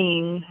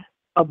joining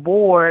a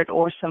board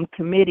or some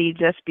committee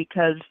just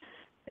because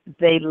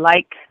they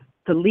like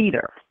the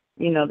leader.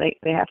 They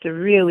have to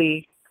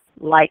really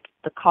like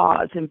the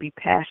cause and be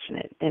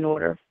passionate in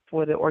order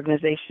for the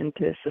organization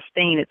to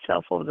sustain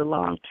itself over the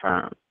long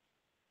term.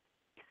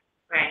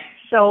 Right.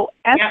 So,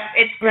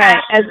 it's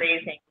passion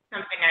raising,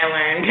 something I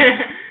learned.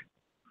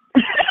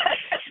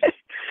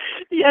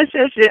 Yes.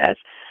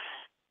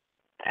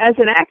 As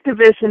an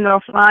activist in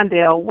North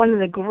Lawndale, one of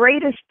the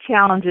greatest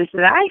challenges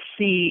that I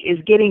see is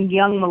getting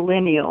young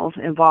millennials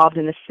involved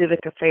in the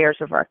civic affairs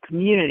of our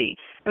community.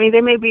 I mean, they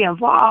may be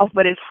involved,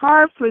 but it's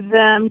hard for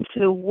them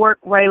to work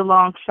right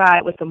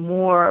alongside with the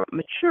more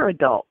mature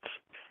adults.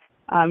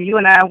 You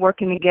and I are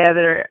working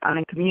together on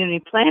a community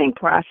planning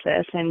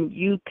process, and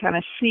you kind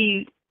of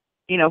see,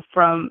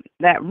 from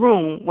that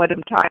room what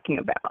I'm talking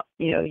about.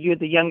 You're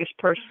the youngest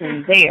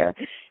person there,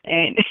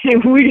 and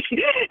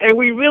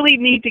we really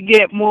need to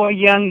get more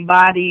young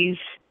bodies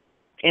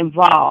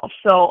involved.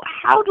 So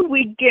how do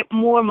we get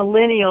more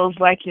millennials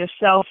like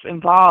yourself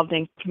involved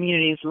in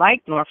communities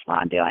like North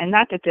Lawndale? And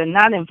not that they're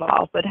not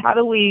involved, but how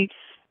do we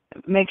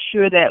make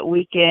sure that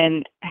we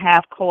can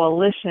have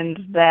coalitions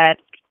that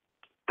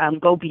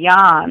go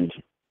beyond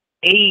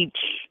age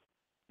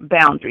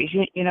boundaries,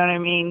 you know what I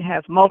mean?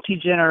 Have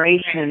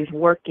multi-generations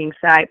working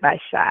side by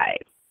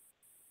side.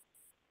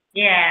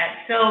 Yeah,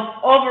 so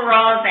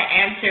overall the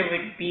answer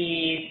would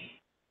be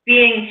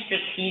being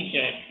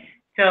strategic.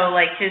 So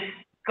just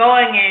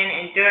going in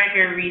and doing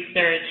your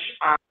research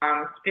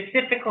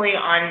specifically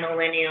on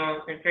millennials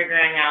and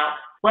figuring out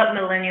what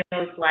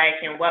millennials like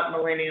and what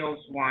millennials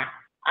want.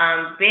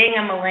 Being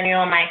a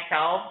millennial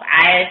myself,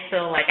 I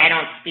feel like I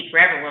don't speak for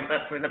everyone,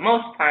 but for the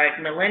most part,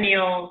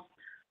 millennials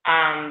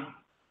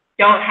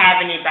don't have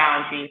any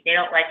boundaries. They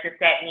don't like to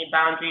set any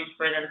boundaries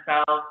for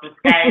themselves. The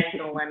sky is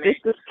the limit.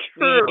 This is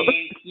true.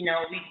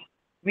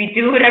 We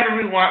do whatever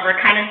we want. We're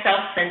kind of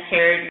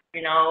self-centered.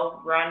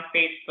 We're on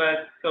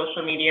Facebook,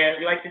 social media.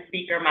 We like to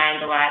speak our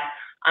mind a lot.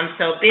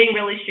 So being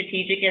really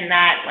strategic in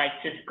that,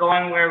 just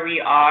going where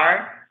we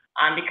are,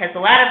 because a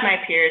lot of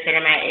my peers that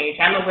are my age,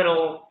 I'm a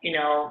little,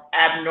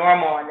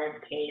 abnormal in this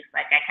case.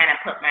 I kind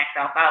of put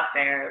myself out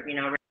there,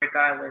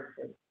 regardless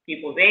of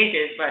people's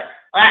ages, but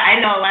I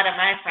know a lot of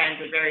my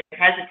friends are very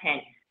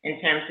hesitant in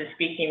terms of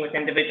speaking with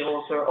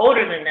individuals who are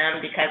older than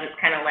them, because it's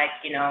kind of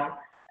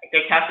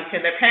they're talking to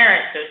their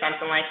parents or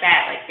something like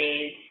that.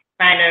 They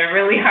find a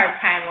really hard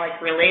time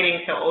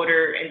relating to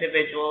older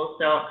individuals.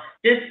 So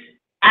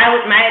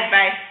my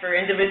advice for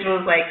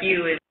individuals like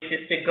you is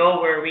just to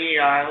go where we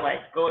are,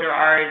 go to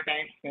our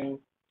events and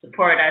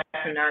support us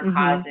in our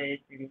causes.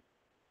 And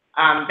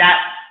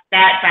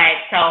that by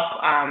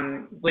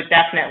itself would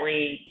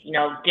definitely,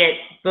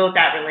 build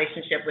that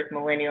relationship with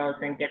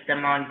millennials and get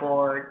them on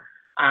board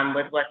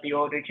with what the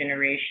older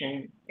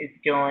generation is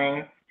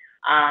doing,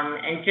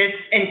 and just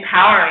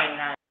empowering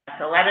us.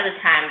 A lot of the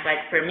times,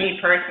 like for me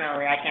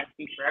personally, I can't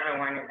speak for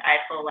everyone, I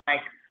feel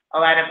like a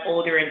lot of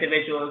older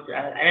individuals,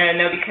 I don't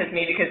know, because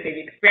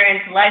they've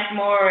experienced life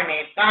more and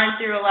they've gone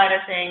through a lot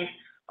of things,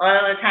 a lot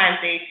of the times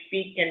they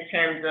speak in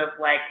terms of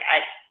like,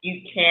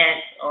 you can't,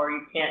 or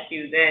you can't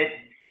do this.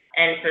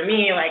 And for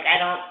me, like, I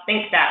don't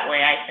think that way.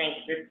 I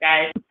think the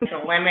sky's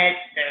the limit.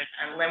 There's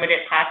unlimited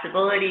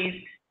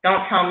possibilities.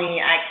 Don't tell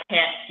me I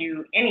can't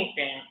do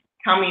anything.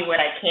 Tell me what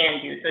I can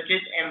do. So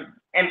just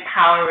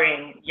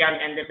empowering young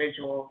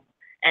individuals,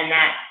 and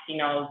not,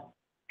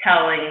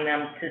 telling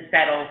them to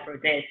settle for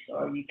this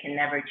or you can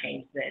never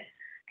change this.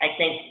 I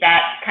think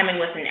that coming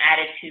with an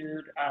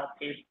attitude of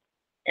just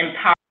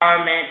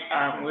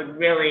empowerment would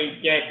really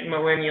get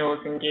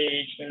millennials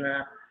engaged in the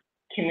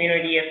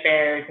community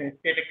affairs and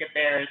civic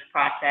affairs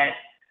process,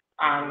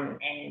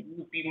 and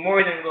would be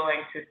more than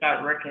willing to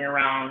start working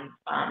around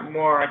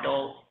more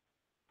adults.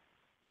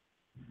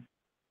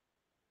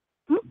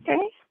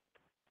 Okay.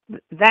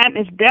 That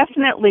is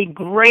definitely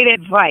great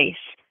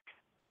advice.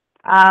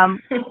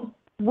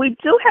 We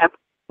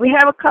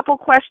have a couple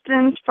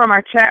questions from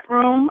our chat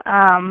room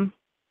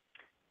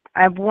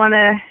I want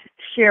to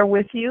share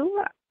with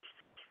you.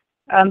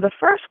 The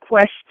first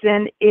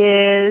question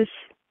is,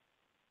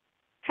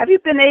 have you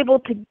been able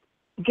to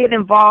get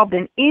involved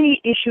in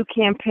any issue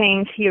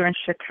campaigns here in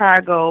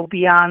Chicago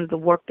beyond the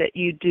work that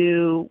you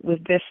do with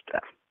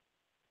VISTA?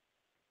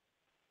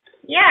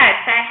 Yes,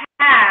 I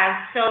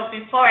have. So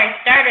before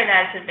I started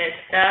as a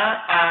VISTA,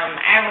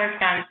 I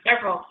worked on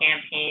several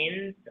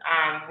campaigns.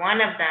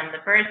 One of them,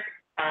 the first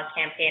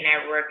campaign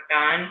I worked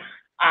on,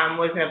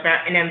 was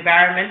an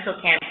environmental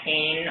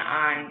campaign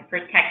on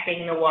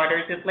protecting the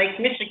waters of Lake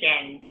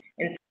Michigan.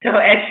 And so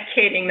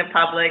educating the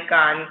public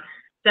on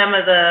some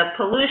of the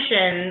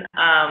pollution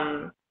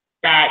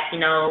that,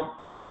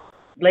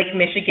 Lake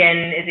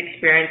Michigan is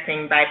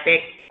experiencing by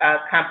big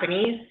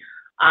companies.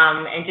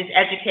 And just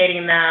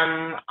educating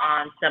them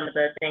on some of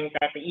the things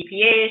that the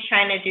EPA is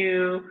trying to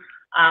do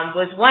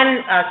was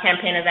one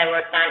campaign that I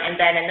worked on. And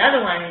then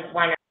another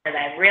one that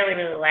I really,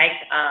 really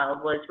liked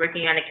was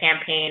working on a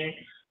campaign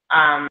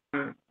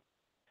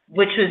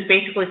which was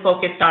basically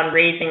focused on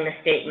raising the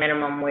state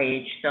minimum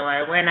wage. So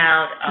I went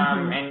out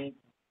and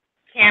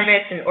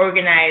canvassed and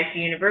organized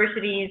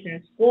universities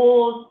and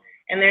schools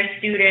and their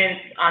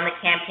students on the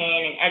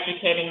campaign and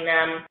educating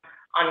them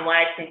on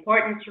why it's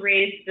important to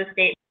raise the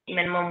state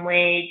minimum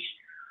wage.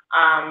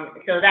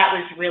 So that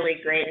was really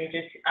great, and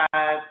just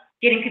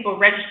getting people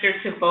registered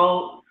to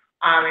vote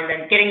and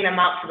then getting them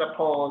out to the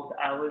polls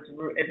was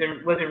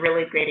a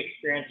really great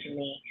experience for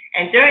me.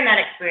 And during that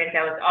experience,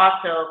 I was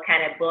also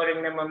kind of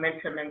building the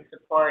momentum and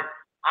support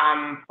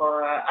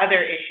for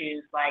other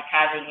issues, like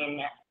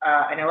having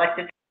an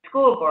elected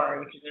school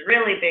board, which is a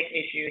really big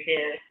issue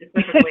here,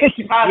 specifically in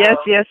Chicago.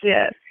 Yes.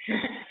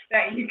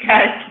 That you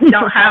guys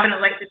don't have an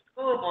elected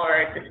school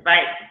board,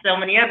 despite so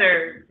many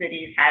other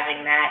cities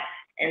having that.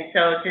 And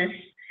so just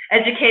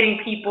educating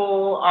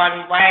people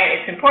on why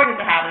it's important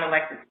to have an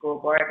elected school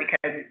board,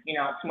 because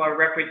it's more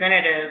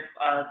representative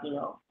of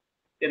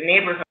the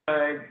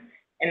neighborhoods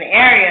and the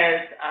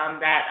areas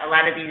that a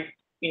lot of these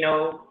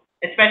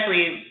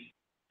especially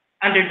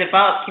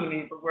underdeveloped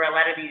communities where a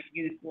lot of these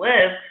youth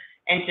live,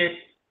 and just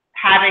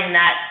having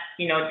that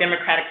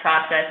democratic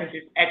process and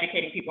just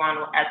educating people on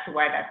as to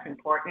why that's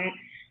important.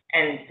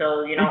 And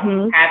so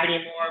have any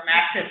more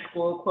massive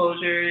school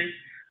closures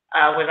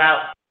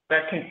without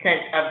the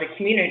consent of the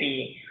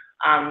community.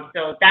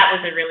 So that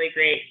was a really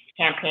great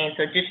campaign.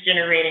 So just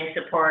generating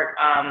support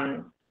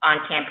on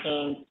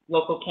campaigns,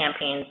 local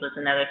campaigns, was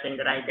another thing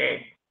that I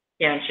did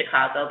here in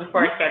Chicago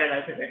before I started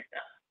as a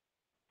VISTA.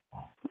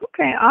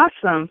 Okay,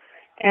 awesome.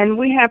 And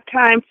we have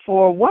time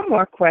for one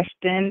more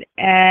question,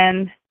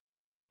 and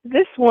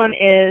this one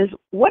is,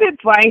 what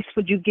advice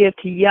would you give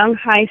to young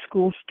high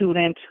school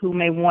students who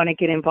may want to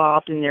get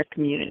involved in their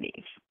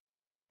communities?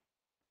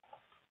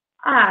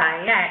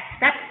 Yes,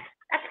 that's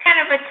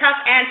kind of a tough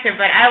answer,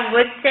 but I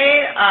would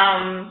say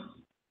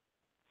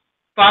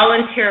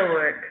volunteer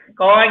work,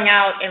 going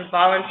out and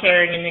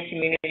volunteering in the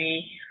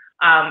community.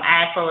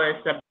 I feel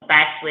is the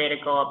best way to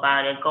go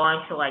about it.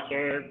 Going to like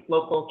your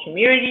local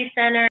community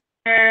center,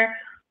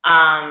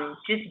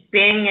 just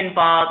being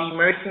involved,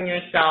 immersing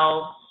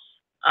yourself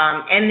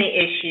in the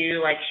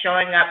issue, like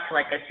showing up to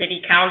like a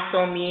city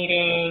council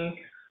meeting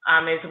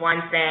is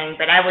one thing,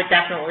 but I would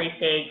definitely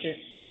say just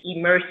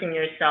immersing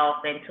yourself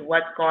into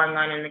what's going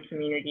on in the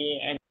community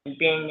and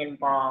being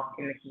involved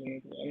in the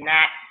community. And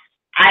that,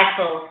 I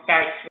feel,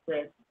 starts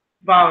with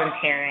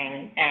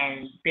volunteering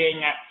and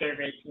being at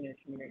service in your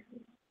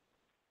community.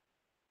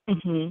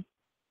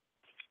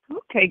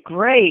 Okay,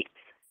 great.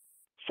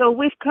 So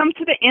we've come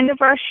to the end of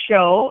our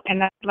show,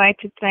 and I'd like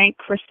to thank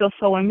Crystal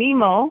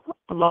Sowemimo,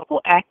 a local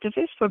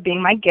activist, for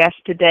being my guest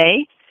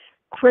today.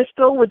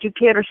 Crystal, would you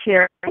care to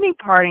share any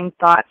parting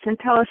thoughts and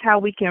tell us how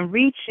we can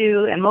reach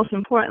you and, most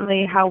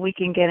importantly, how we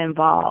can get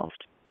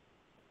involved?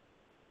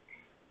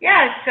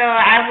 Yeah, so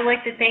I would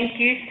like to thank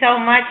you so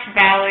much,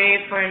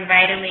 Valerie, for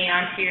inviting me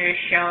onto your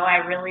show. I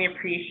really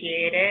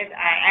appreciate it.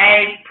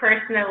 I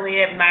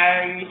personally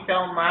admire you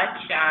so much.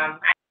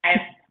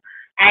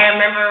 I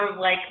remember,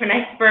 like, when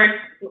I first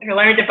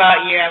learned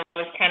about you, I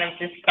was kind of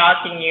just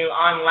stalking you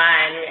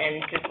online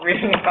and just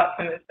reading about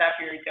some of the stuff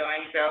you were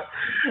doing. So,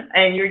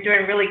 and you're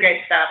doing really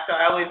great stuff, so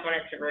I always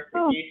wanted to work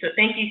with you. So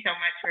thank you so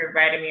much for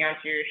inviting me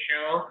onto your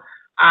show.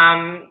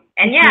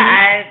 And yeah,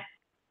 I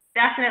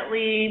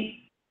definitely...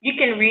 You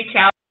can reach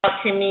out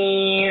to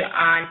me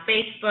on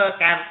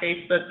Facebook. I have a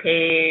Facebook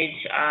page,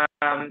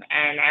 and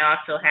I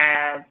also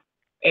have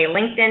a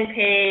LinkedIn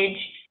page.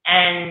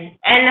 And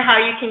how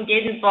you can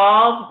get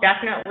involved,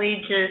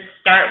 definitely just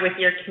start with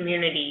your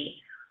community.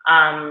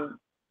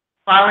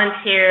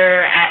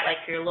 Volunteer at like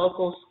your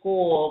local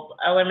school,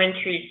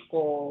 elementary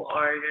school,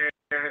 or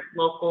your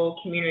local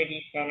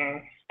community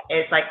center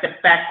is like the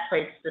best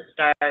place to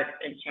start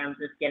in terms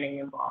of getting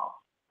involved.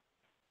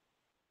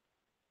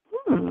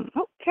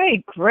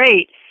 Okay,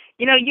 great.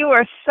 You know, you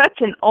are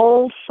such an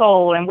old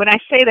soul, and when I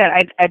say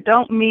that, I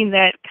don't mean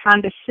that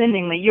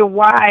condescendingly. You're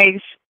wise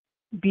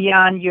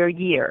beyond your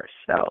years.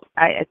 So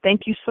I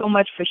thank you so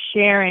much for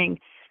sharing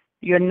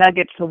your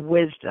nuggets of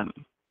wisdom.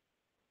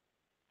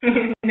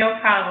 No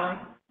problem.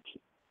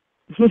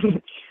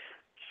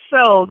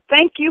 So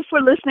thank you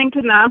for listening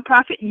to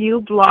Nonprofit U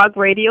Blog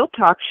Radio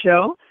Talk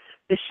Show.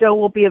 The show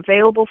will be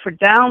available for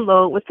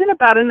download within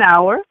about an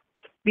hour.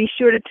 Be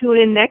sure to tune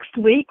in next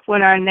week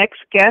when our next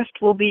guest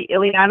will be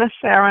Ileana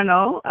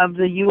Sarano of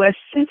the U.S.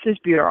 Census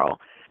Bureau.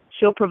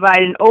 She'll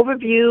provide an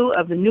overview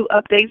of the new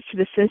updates to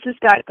the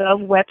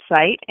census.gov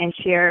website and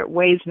share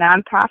ways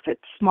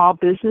nonprofits, small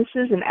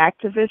businesses, and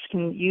activists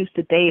can use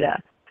the data.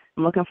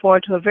 I'm looking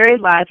forward to a very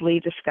lively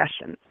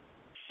discussion.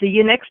 See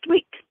you next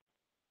week.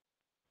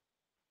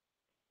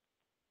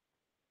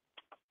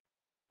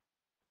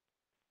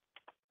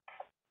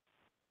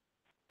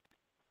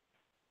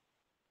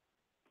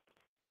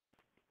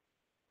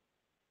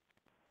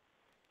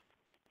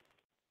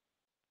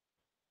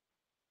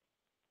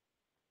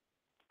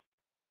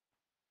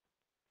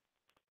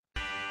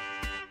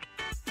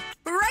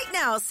 Right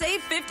now,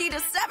 save 50 to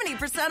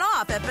 70%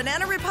 off at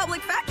Banana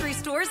Republic factory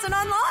stores and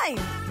online.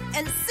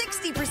 And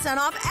 60%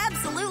 off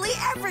absolutely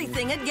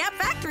everything at Gap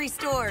factory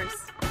stores.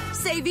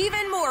 Save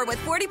even more with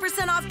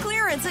 40% off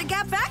clearance at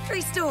Gap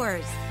factory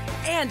stores.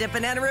 And at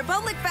Banana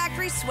Republic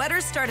factory,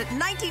 sweaters start at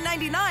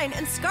 $19.99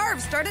 and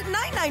scarves start at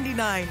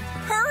 $9.99.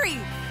 Hurry!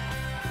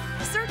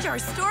 Search our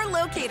store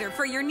locator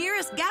for your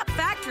nearest Gap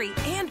factory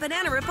and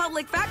Banana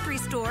Republic factory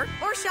store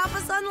or shop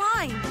us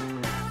online.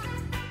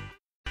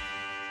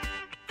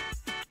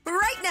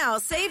 Right now,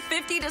 save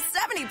 50 to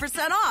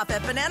 70% off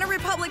at Banana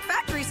Republic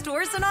factory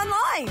stores and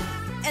online.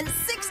 And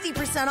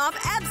 60% off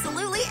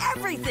absolutely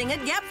everything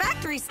at Gap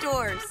factory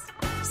stores.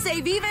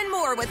 Save even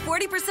more with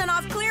 40%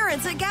 off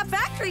clearance at Gap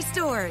factory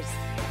stores.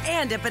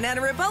 And at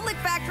Banana Republic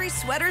factory,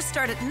 sweaters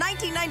start at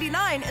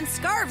 $19.99 and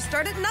scarves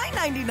start at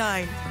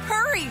 $9.99.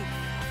 Hurry!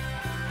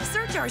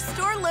 Search our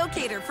store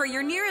locator for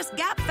your nearest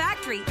Gap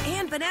factory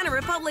and Banana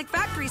Republic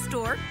factory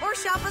store or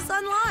shop us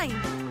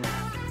online.